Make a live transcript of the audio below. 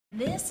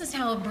This is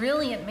how a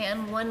brilliant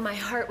man won my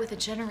heart with a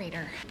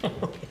generator.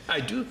 I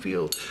do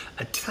feel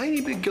a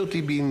tiny bit guilty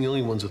being the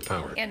only ones with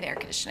power. And air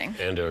conditioning.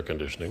 And air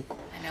conditioning.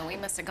 I know, we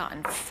must have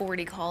gotten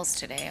 40 calls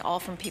today, all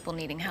from people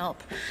needing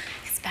help.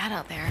 It's bad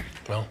out there.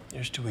 Well,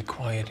 here's to a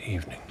quiet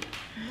evening.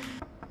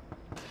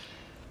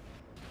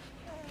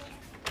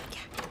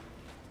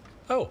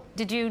 Oh.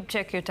 Did you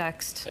check your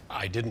text?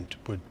 I didn't.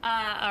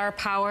 Our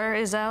power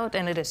is out,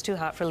 and it is too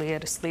hot for Leah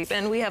to sleep.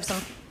 And we have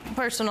some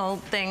personal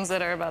things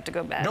that are about to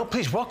go bad. No,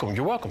 please, welcome.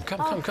 You're welcome.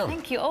 Come.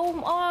 Thank you.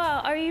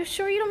 Are you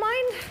sure you don't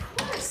mind? Of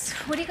course.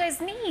 What do you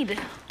guys need?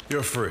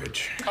 Your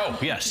fridge. Oh,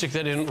 yeah, stick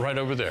that in right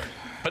over there.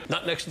 But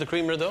not next to the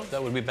creamer, though.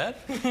 That would be bad.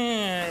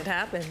 It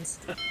happens.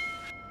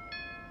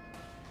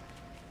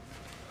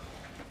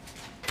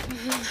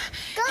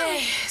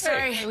 Hey,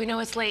 sorry, we know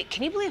it's late.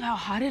 Can you believe how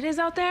hot it is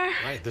out there?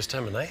 Right, this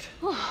time of night?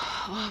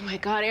 Oh my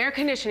God, air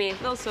conditioning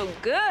feels so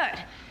good.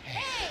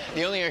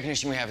 The only air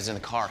conditioning we have is in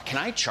the car. Can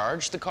I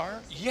charge the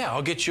car? Yeah,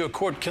 I'll get you a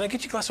cord. Can I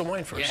get you a glass of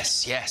wine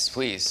first? Yes,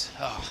 please.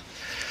 Oh.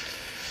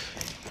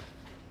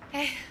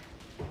 Hey.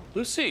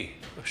 Lucy,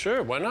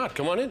 sure, why not?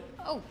 Come on in.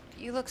 Oh,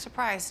 you look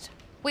surprised.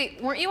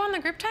 Wait, weren't you on the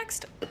group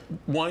text?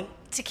 Wine?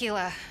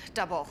 Tequila,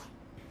 double.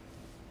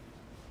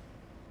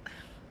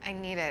 I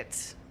need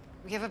it.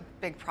 We have a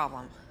big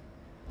problem.